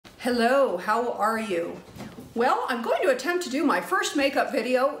Hello, how are you? Well, I'm going to attempt to do my first makeup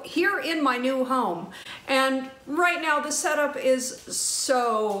video here in my new home. And right now the setup is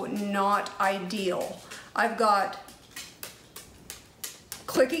so not ideal. I've got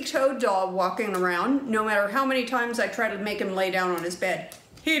clicky-toed dog walking around. No matter how many times I try to make him lay down on his bed,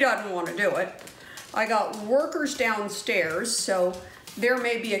 he doesn't want to do it. I got workers downstairs, so there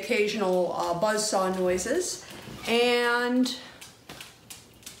may be occasional buzzsaw noises. And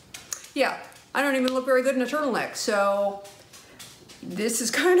yeah, I don't even look very good in a turtleneck, so this is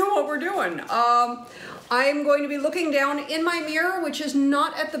kind of what we're doing. I'm going to be looking down in my mirror, which is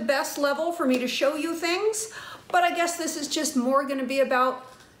not at the best level for me to show you things, but I guess this is just more going to be about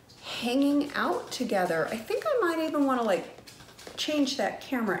hanging out together. I think I might even want to like change that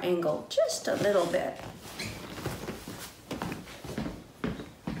camera angle just a little bit.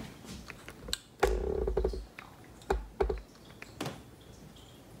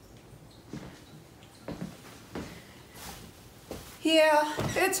 Yeah,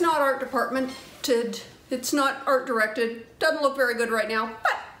 it's not art departmented, it's not art directed, doesn't look very good right now,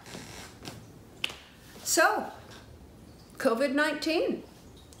 but. So, COVID-19,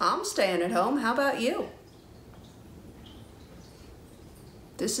 I'm staying at home, how about you?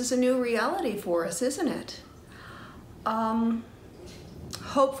 This is a new reality for us, isn't it?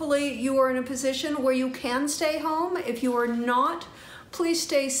 Hopefully you are in a position where you can stay home. If you are not, please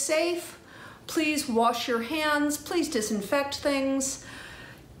stay safe. Please wash your hands, please disinfect things.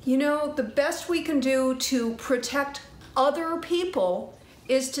 You know, the best we can do to protect other people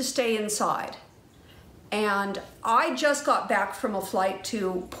is to stay inside. And I just got back from a flight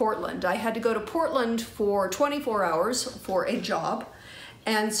to Portland. I had to go to Portland for 24 hours for a job.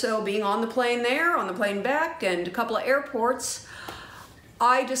 And so being on the plane there, on the plane back, and a couple of airports,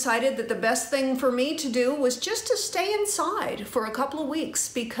 I decided that the best thing for me to do was just to stay inside for a couple of weeks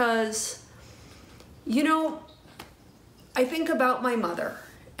because, you know, I think about my mother,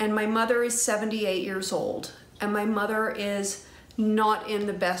 and my mother is 78 years old, and my mother is not in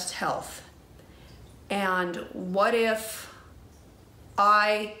the best health. And what if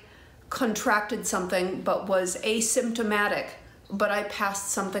I contracted something but was asymptomatic, but I passed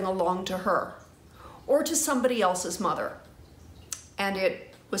something along to her or to somebody else's mother, and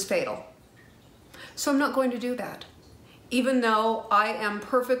it was fatal? So I'm not going to do that. Even though I am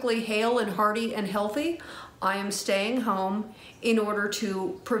perfectly hale and hearty and healthy, I am staying home in order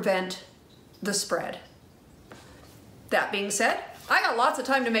to prevent the spread. That being said, I got lots of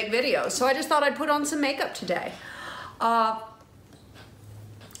time to make videos, so I just thought I'd put on some makeup today.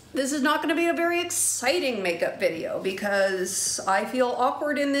 This is not going to be a very exciting makeup video because I feel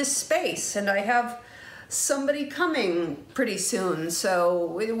awkward in this space and I have somebody coming pretty soon, so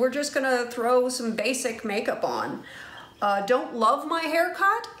we're just going to throw some basic makeup on. Don't love my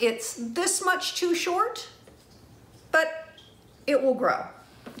haircut. It's this much too short, but it will grow.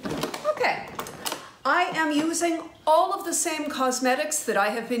 Okay, I am using all of the same cosmetics that I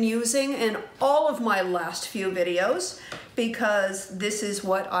have been using in all of my last few videos because this is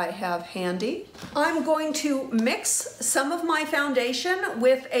what I have handy. I'm going to mix some of my foundation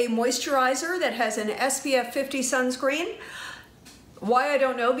with a moisturizer that has an SPF 50 sunscreen. Why, I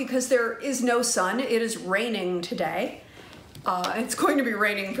don't know, because there is no sun. It is raining today. It's going to be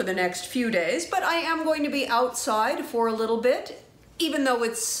raining for the next few days, but I am going to be outside for a little bit, even though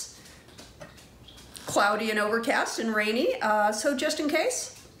it's cloudy and overcast and rainy. So just in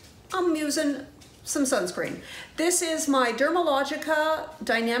case, I'm using some sunscreen. This is my Dermalogica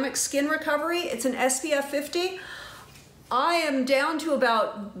Dynamic Skin Recovery. It's an SPF 50. I am down to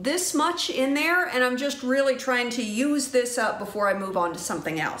about this much in there, and I'm just really trying to use this up before I move on to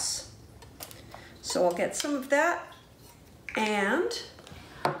something else. So I'll get some of that. And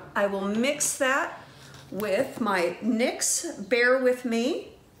I will mix that with my NYX Bear With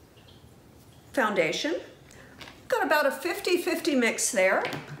Me foundation. Got about a 50-50 mix there.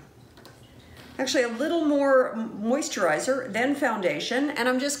 Actually a little more moisturizer than foundation, and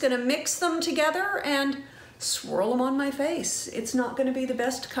I'm just going to mix them together and swirl them on my face. It's not going to be the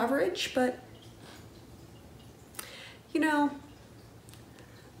best coverage, but you know,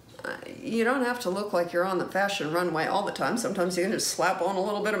 you don't have to look like you're on the fashion runway all the time. Sometimes you can just slap on a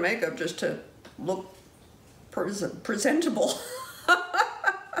little bit of makeup just to look presentable.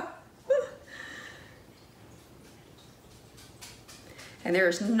 And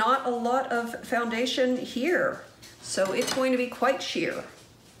there's not a lot of foundation here, so it's going to be quite sheer.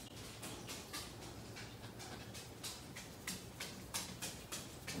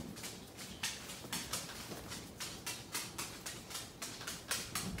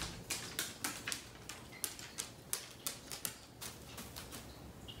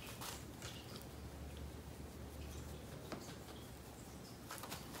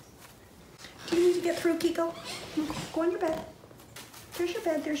 you get through, Kiko. Go on your bed. There's your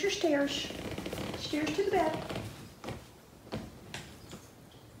bed. There's your stairs. Stairs to the bed.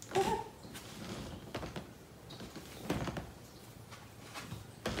 Go ahead.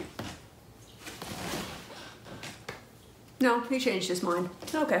 No, he changed his mind.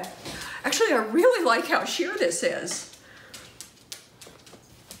 Okay. Actually, I really like how sheer this is.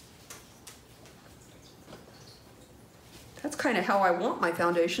 That's kind of how I want my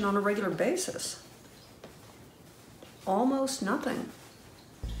foundation on a regular basis. Almost nothing.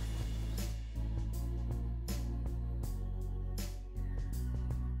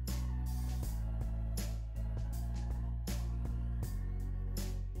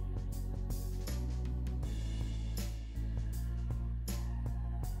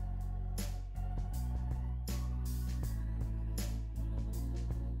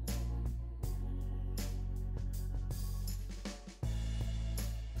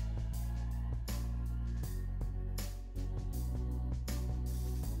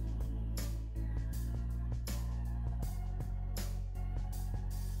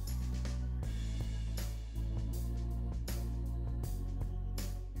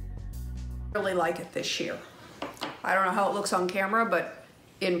 Really like it this year. I don't know how it looks on camera, but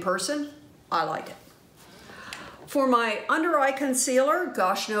in person, I like it. For my under eye concealer,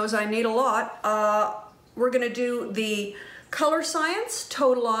 gosh knows I need a lot, we're gonna do the Color Science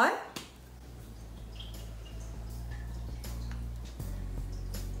Total Eye.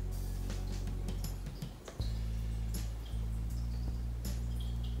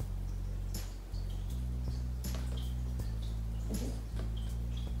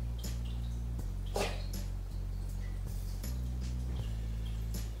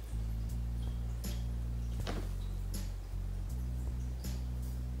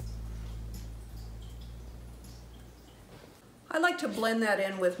 I like to blend that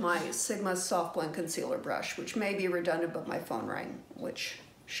in with my Sigma Soft Blend Concealer brush, which may be redundant, but my phone rang, which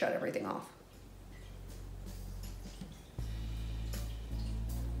shut everything off.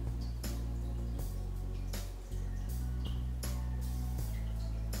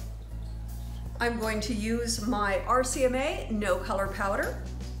 I'm going to use my RCMA No Color Powder.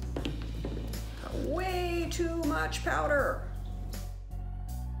 Way too much powder.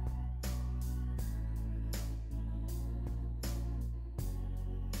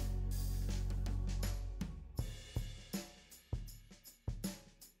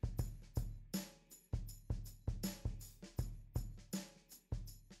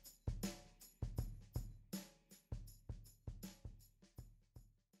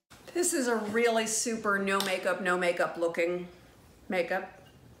 This is a really super no makeup looking makeup.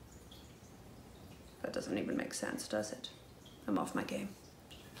 That doesn't even make sense, does it? I'm off my game.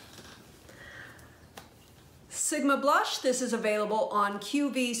 Sigma blush, this is available on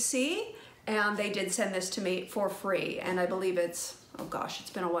QVC, and they did send this to me for free, and I believe it's, oh gosh, it's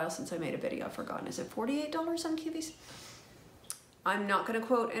been a while since I made a video, I've forgotten. Is it $48 on QVC? I'm not gonna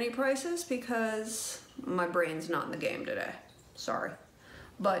quote any prices because my brain's not in the game today, sorry.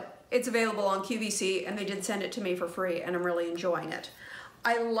 But it's available on QVC, and they did send it to me for free, and I'm really enjoying it.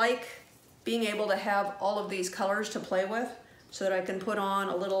 I like being able to have all of these colors to play with so that I can put on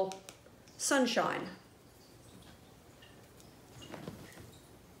a little sunshine.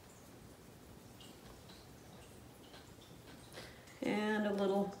 And a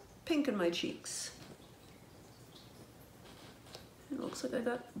little pink in my cheeks. It looks like I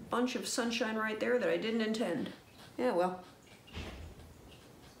got a bunch of sunshine right there that I didn't intend. Yeah, well.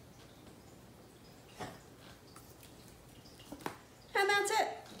 And that's it.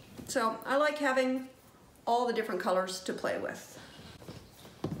 So I like having all the different colors to play with.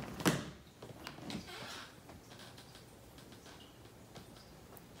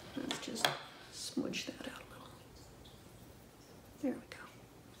 Let's just smudge that out a little. There we go.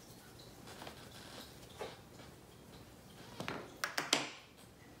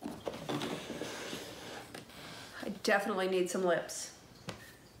 I definitely need some lips.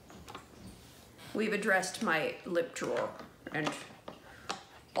 We've addressed my lip drawer and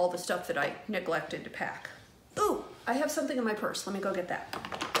all the stuff that I neglected to pack. Ooh, I have something in my purse. Let me go get that.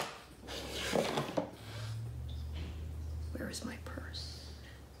 Where is my purse?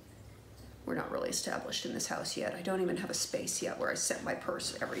 We're not really established in this house yet. I don't even have a space yet where I set my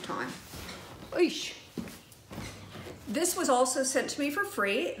purse every time. Eesh. This was also sent to me for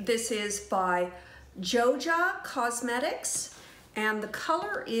free. This is by Joja Cosmetics, and the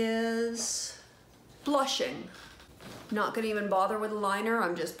color is Blushing. Not gonna even bother with a liner.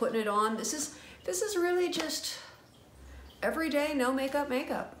 I'm just putting it on. This is really just everyday no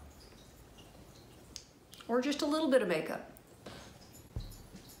makeup. Or just a little bit of makeup.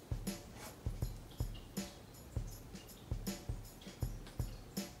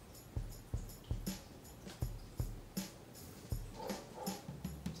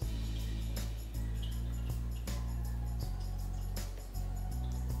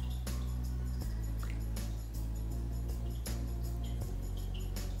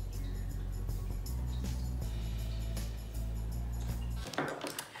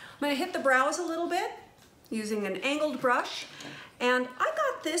 gonna hit the brows a little bit using an angled brush. And I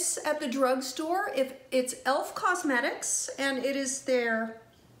got this at the drugstore. It's e.l.f. Cosmetics, and it is their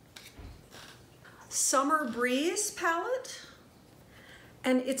Summer Breeze palette.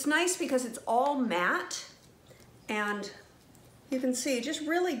 And it's nice because it's all matte, and you can see just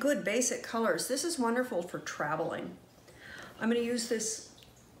really good basic colors. This is wonderful for traveling. I'm gonna use this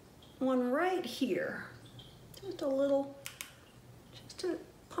one right here. Just a little, just to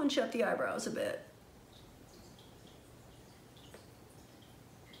punch up the eyebrows a bit.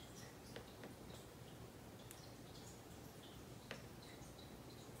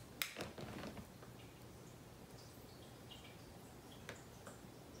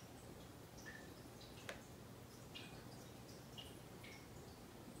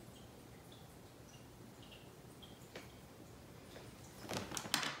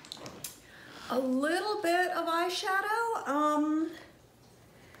 A little bit of eyeshadow.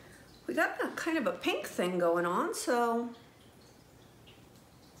 We got a kind of a pink thing going on, so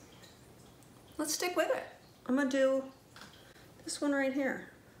let's stick with it. I'm gonna do this one right here.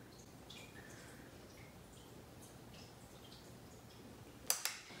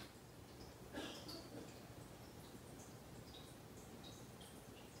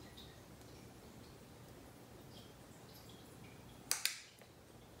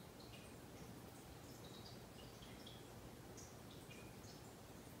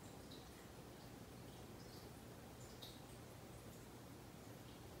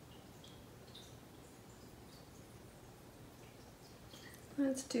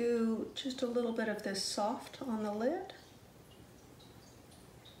 Let's do just a little bit of this soft on the lid.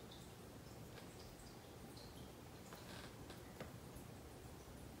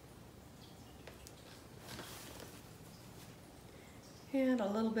 And a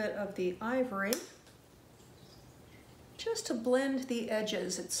little bit of the ivory, just to blend the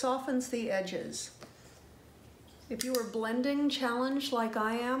edges. It softens the edges. If you were blending challenged like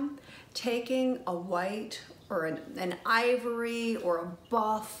I am, taking a white or an ivory or a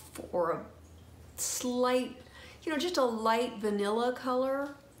buff or a slight, you know, just a light vanilla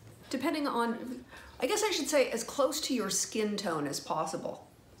color, depending on, I guess I should say as close to your skin tone as possible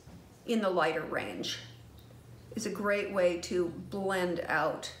in the lighter range, is a great way to blend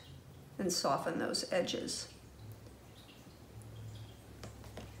out and soften those edges.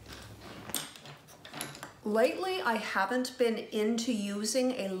 Lately, I haven't been into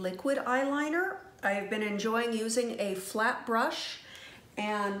using a liquid eyeliner. I've been enjoying using a flat brush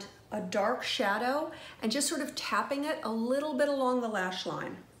and a dark shadow and just sort of tapping it a little bit along the lash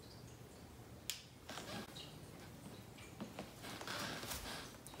line.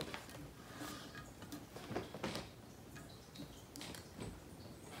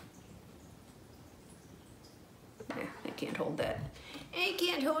 Yeah, I can't hold that. I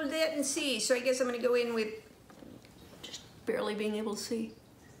can't hold that and see, so I guess I'm gonna go in with just barely being able to see.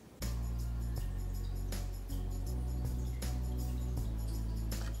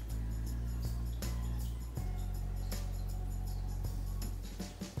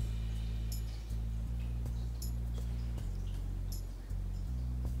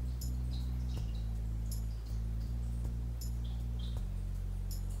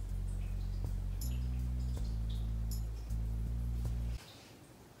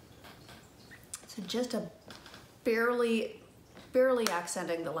 So just a barely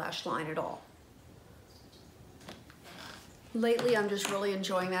accenting the lash line at all. Lately, I'm just really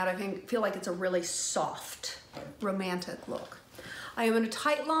enjoying that. I feel like it's a really soft, romantic look. I am in a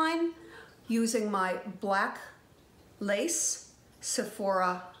tight line using my black lace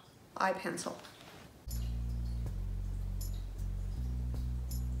Sephora eye pencil.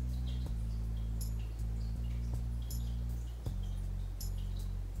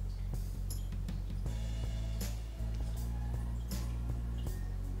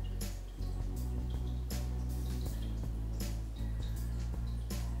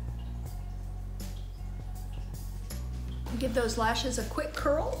 Give those lashes a quick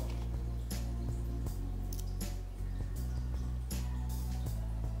curl.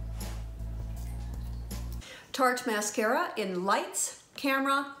 Tarte mascara in Lights,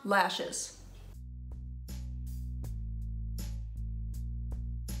 Camera, Lashes.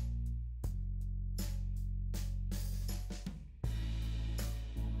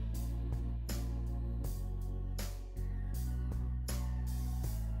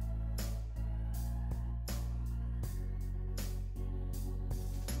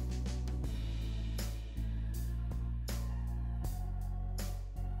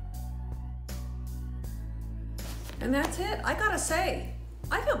 And that's it. I gotta say,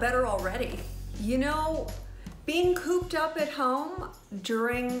 I feel better already. You know, being cooped up at home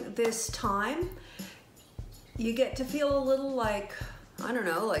during this time, you get to feel a little like, I don't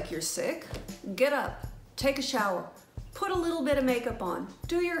know, like you're sick. Get up, take a shower, put a little bit of makeup on,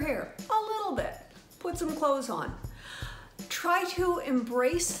 do your hair, a little bit, put some clothes on. Try to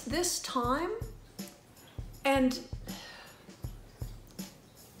embrace this time and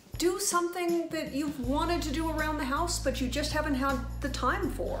do something that you've wanted to do around the house, but you just haven't had the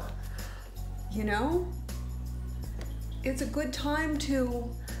time for. You know? It's a good time to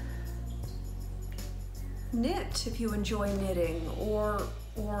knit if you enjoy knitting, or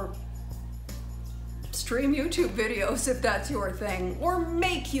stream YouTube videos if that's your thing, or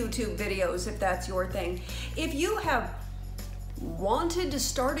make YouTube videos if that's your thing. If you have wanted to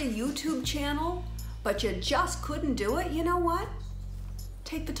start a YouTube channel, but you just couldn't do it, you know what?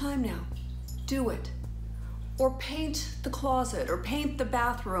 Take the time now, do it. Or paint the closet, or paint the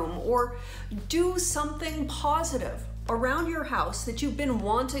bathroom, or do something positive around your house that you've been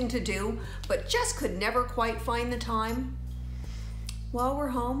wanting to do, but just could never quite find the time. While we're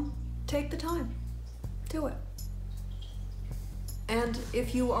home, take the time, do it. And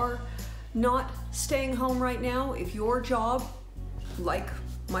if you are not staying home right now, if your job, like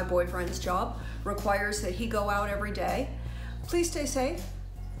my boyfriend's job, requires that he go out every day, please stay safe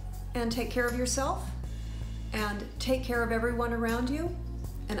and take care of yourself and take care of everyone around you.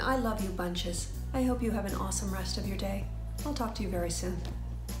 And I love you bunches. I hope you have an awesome rest of your day. I'll talk to you very soon.